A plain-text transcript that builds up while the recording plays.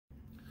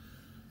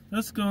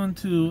Let's go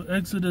into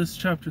Exodus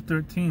chapter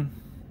 13.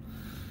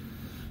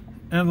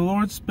 And the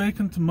Lord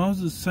spake unto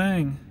Moses,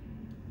 saying,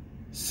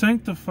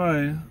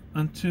 Sanctify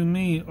unto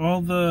me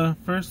all the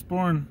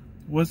firstborn,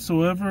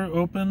 whatsoever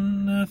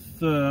openeth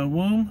the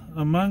womb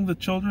among the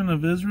children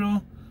of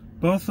Israel,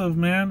 both of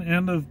man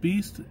and of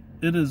beast,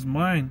 it is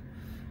mine.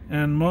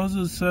 And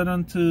Moses said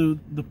unto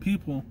the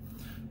people,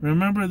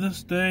 Remember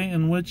this day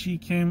in which ye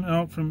came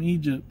out from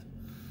Egypt,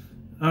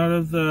 out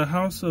of the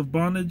house of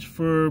bondage,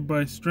 for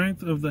by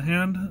strength of the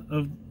hand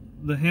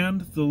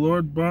the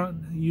Lord brought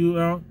you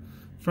out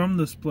from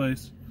this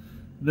place.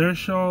 There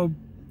shall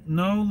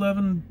no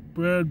leavened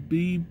bread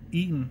be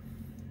eaten.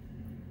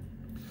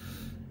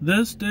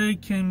 This day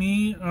came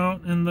ye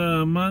out in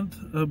the month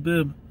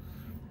Abib,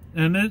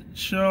 and it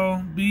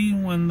shall be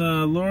when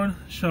the Lord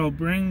shall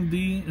bring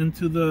thee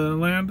into the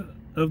land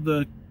of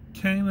the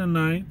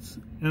Canaanites,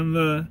 and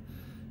the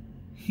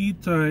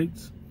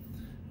Hittites,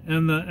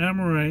 and the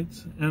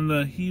Amorites, and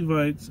the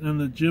Hivites, and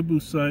the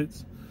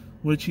Jebusites,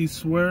 which he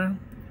sware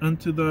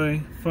unto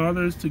thy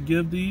fathers to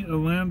give thee, a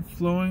land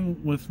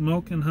flowing with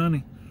milk and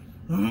honey,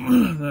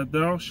 that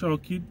thou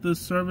shalt keep this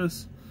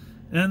service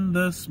in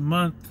this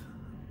month.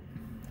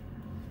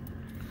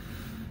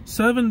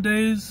 7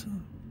 days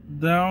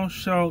thou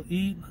shalt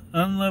eat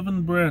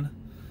unleavened bread,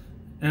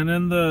 and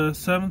in the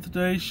 7th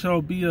day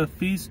shall be a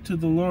feast to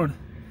the Lord.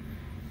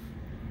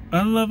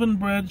 Unleavened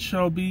bread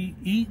shall be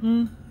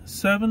eaten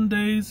 7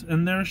 days,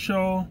 and there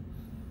shall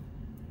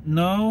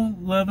no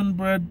leavened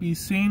bread be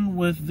seen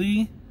with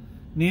thee,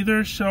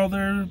 neither shall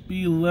there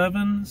be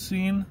leaven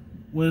seen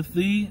with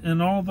thee in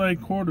all thy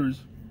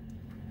quarters.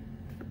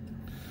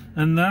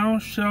 And thou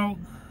shalt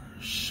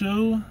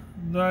shew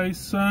thy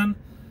son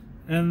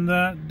in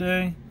that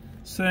day,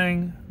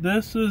 saying,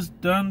 This is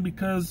done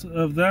because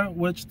of that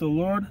which the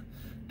Lord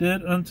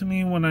did unto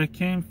me when I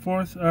came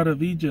forth out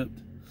of Egypt.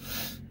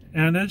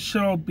 And it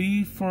shall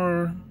be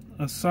for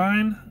a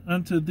sign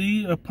unto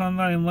thee upon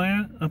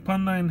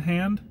thine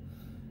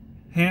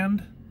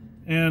hand,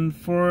 and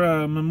for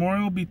a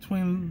memorial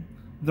between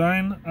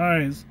thine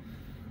eyes,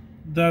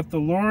 that the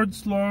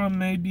Lord's law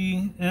may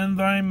be in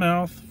thy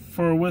mouth.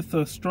 For with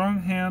a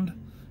strong hand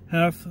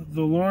hath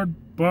the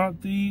Lord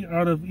brought thee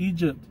out of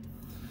Egypt.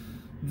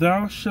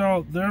 Thou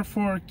shalt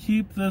therefore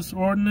keep this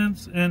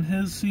ordinance in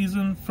his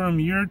season from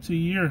year to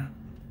year.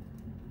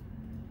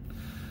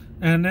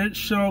 And it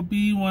shall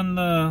be when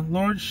the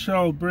Lord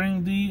shall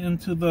bring thee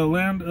into the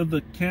land of the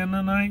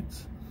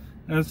Canaanites,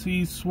 as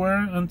he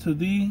sware unto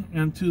thee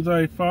and to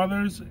thy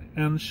fathers,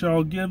 and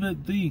shall give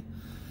it thee,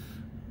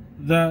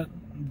 that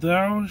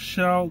thou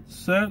shalt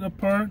set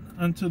apart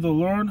unto the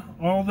Lord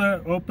all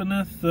that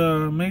openeth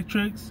the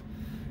matrix,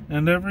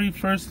 and every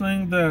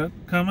firstling that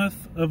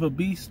cometh of a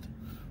beast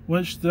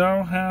which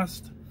thou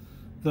hast,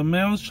 the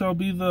males shall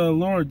be the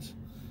Lord's,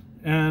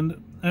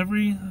 and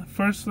every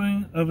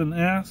firstling of an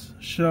ass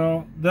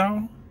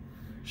thou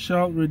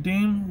shalt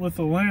redeem with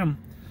a lamb.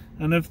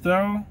 And if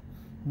thou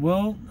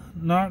wilt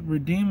not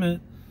redeem it,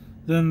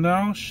 then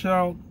thou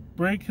shalt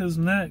break his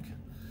neck.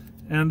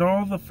 And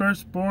all the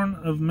firstborn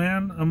of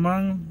man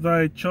among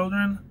thy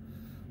children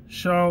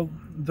shalt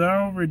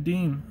thou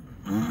redeem.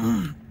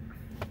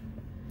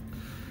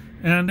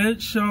 And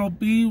it shall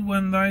be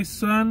when thy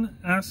son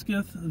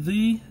asketh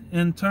thee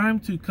in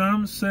time to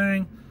come,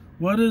 saying,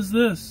 What is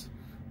this?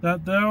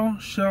 That thou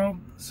shalt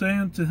say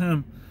unto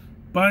him,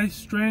 By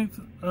strength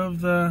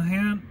of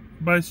hand,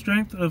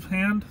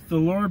 the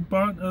Lord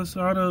brought us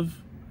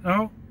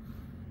out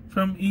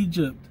from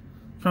Egypt,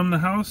 from the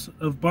house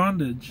of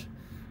bondage.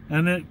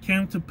 And it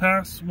came to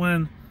pass,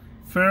 when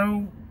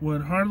Pharaoh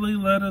would hardly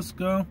let us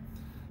go,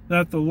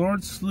 that the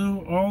Lord slew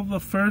all the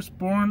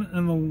firstborn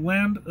in the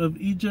land of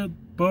Egypt,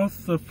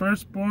 both the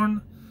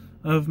firstborn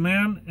of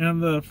man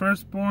and the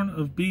firstborn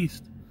of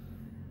beast.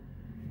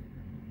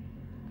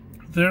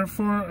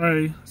 Therefore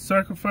I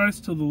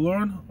sacrifice to the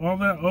Lord all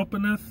that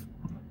openeth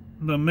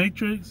the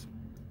matrix,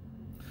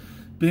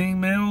 being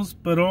males,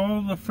 but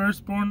all the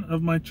firstborn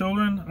of my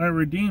children I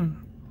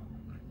redeem.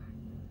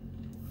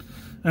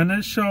 And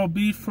it shall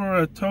be for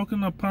a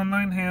token upon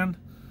thine hand,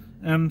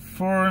 and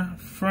for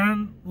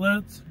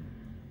frontlets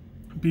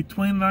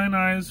between thine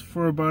eyes,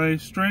 for by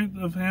strength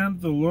of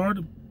hand the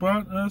Lord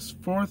brought us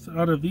forth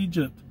out of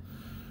Egypt.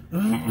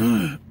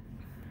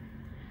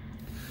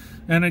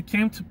 And it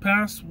came to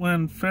pass,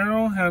 when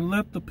Pharaoh had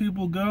let the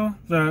people go,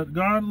 that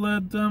God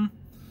led them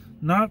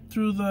not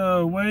through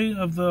the way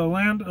of the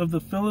land of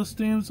the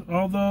Philistines,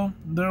 although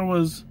that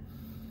was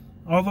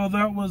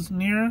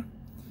near.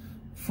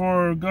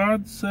 For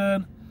God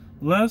said,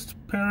 Lest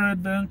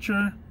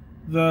peradventure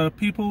the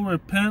people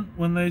repent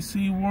when they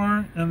see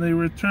war, and they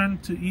return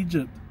to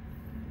Egypt.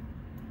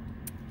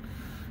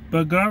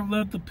 But God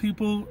led the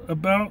people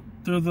about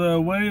through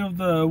the way of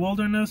the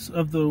wilderness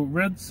of the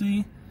Red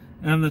Sea,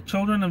 and the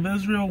children of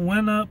Israel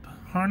went up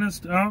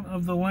harnessed out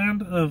of the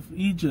land of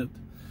Egypt.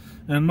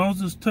 And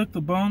Moses took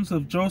the bones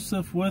of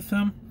Joseph with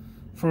him,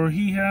 for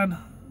he had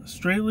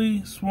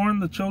straitly sworn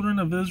the children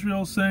of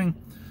Israel, saying,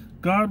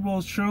 God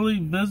will surely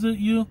visit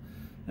you,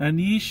 and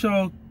ye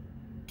shall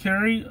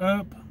carry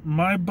up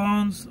my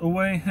bones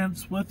away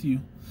hence with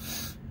you.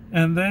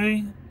 And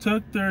they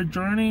took their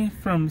journey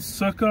from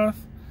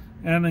Succoth,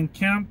 and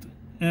encamped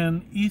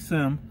in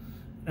Etham,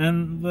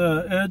 and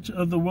the edge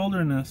of the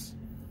wilderness.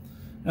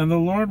 And the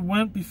Lord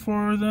went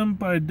before them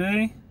by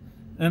day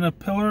in a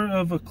pillar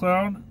of a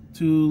cloud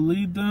to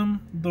lead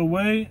them the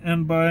way,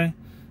 and by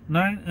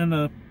night in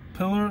a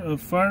pillar of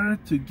fire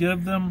to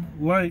give them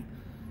light,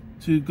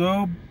 to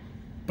go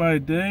by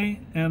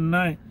day and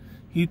night.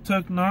 He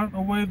took not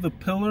away the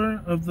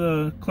pillar of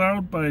the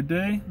cloud by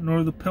day,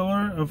 nor the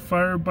pillar of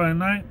fire by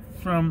night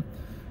from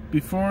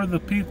before the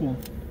people.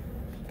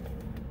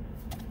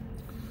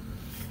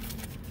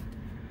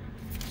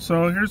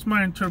 So here's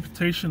my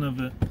interpretation of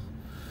it.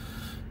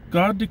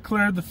 God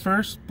declared the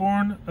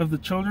firstborn of the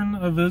children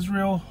of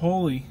Israel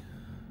holy.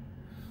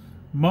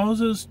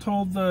 Moses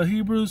told the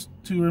Hebrews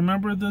to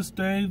remember this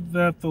day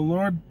that the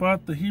Lord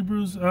brought the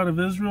Hebrews out of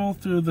Israel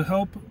through the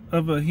help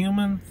of a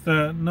human,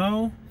 that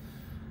no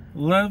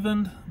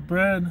leavened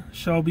bread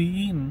shall be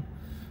eaten.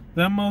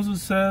 Then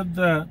Moses said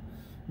that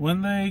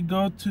when they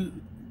go to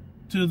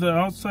the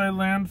outside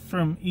land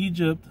from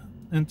Egypt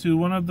into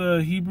one of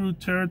the Hebrew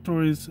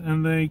territories,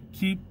 and they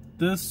keep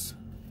this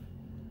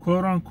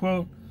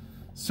quote-unquote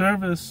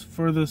service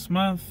for this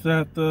month,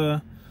 that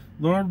the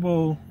Lord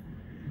will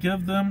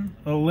give them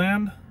a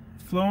land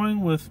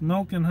flowing with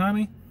milk and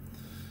honey.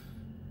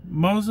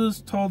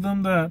 Moses told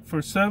them that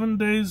for 7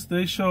 days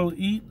they shall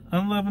eat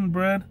unleavened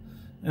bread,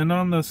 and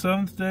on the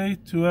seventh day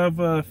to have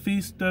a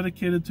feast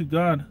dedicated to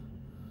God.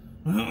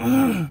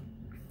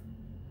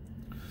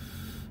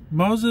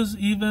 Moses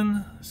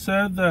even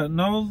said that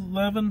no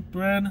leavened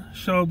bread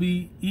shall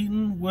be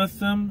eaten with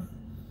them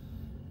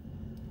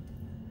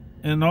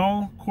in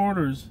all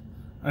quarters.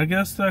 I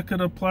guess that could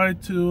apply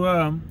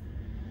to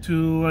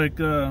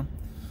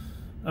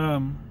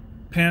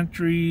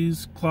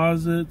pantries,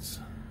 closets,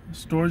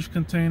 storage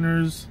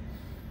containers,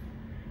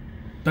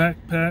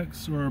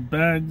 backpacks or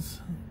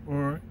bags,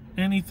 or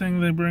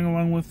anything they bring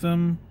along with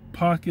them,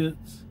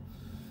 pockets,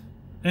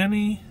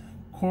 any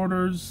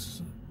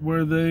quarters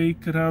where they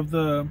could have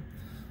the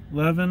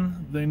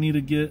leaven. They need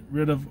to get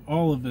rid of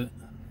all of it.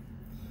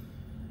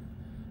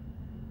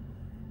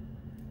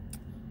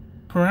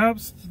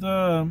 Perhaps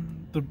okay.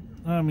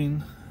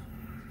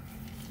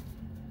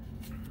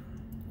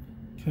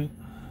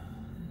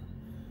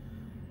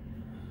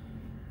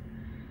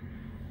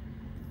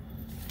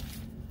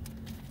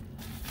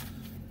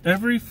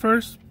 Every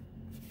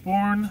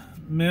firstborn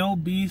male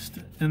beast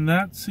in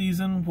that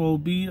season will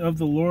be of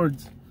the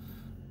Lord's.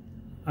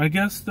 I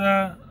guess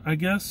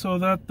so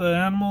that the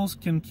animals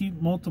can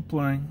keep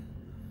multiplying.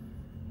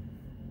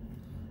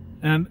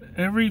 And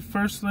every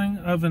firstling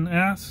of an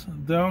ass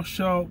thou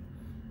shalt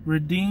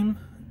redeem,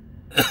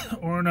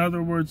 or in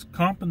other words,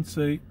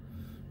 compensate.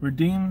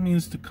 Redeem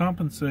means to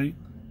compensate.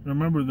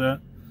 Remember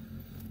that.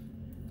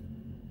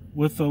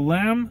 With a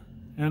lamb,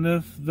 and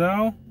if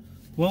thou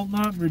wilt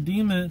not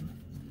redeem it,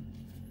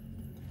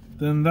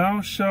 then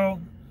thou shalt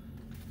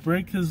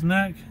break his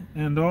neck,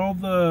 and all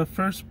the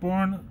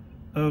firstborn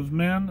of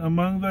man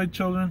among thy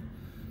children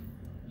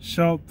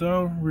shalt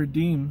thou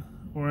redeem,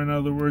 or in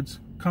other words,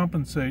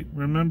 compensate.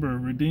 Remember,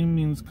 redeem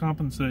means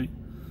compensate.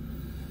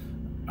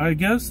 I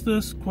guess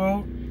this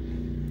quote,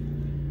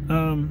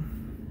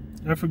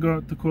 I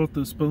forgot to quote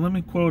this, but let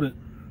me quote it.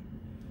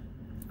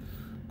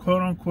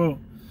 Quote unquote,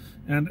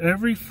 and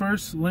every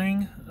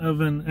firstling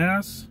of an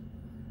ass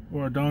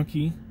or a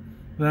donkey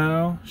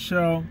thou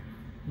shalt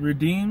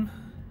redeem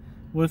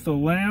with a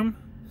lamb,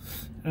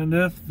 and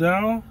if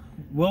thou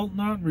wilt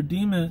not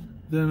redeem it,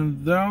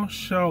 then thou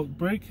shalt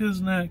break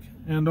his neck,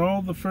 and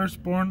all the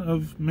firstborn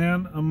of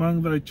man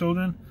among thy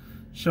children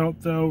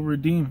shalt thou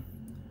redeem.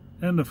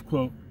 End of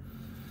quote.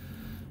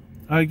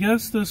 I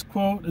guess this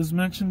quote is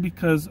mentioned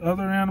because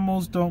other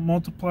animals don't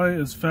multiply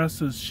as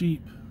fast as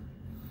sheep.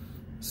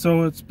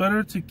 So it's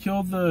better to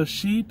kill the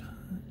sheep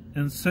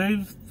and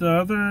save the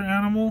other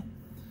animal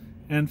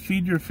and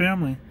feed your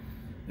family.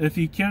 If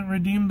you can't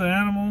redeem the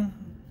animal,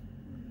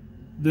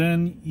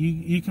 then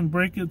you can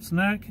break its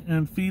neck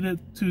and feed it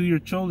to your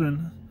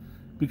children,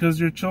 because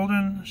your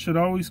children should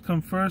always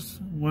come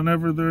first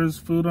whenever there is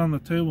food on the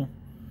table.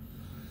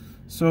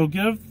 So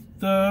give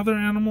the other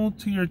animal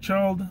to your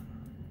child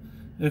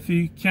if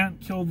you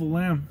can't kill the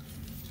lamb.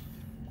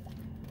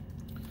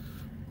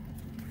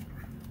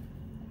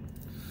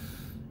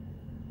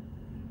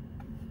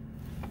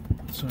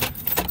 Sorry.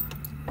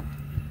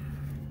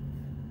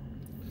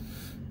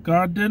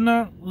 God did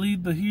not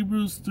lead the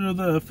Hebrews through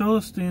the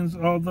Philistines,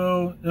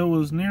 although it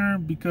was near,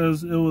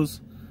 because it was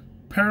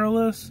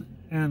perilous,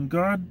 and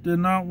God did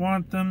not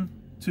want them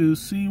to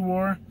see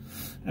war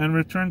and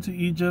return to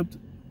Egypt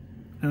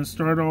and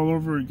start all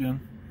over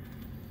again.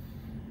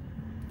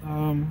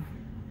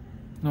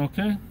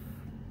 Okay,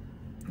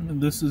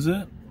 and this is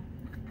it.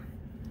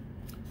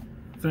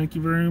 Thank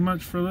you very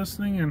much for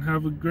listening, and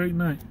have a great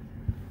night.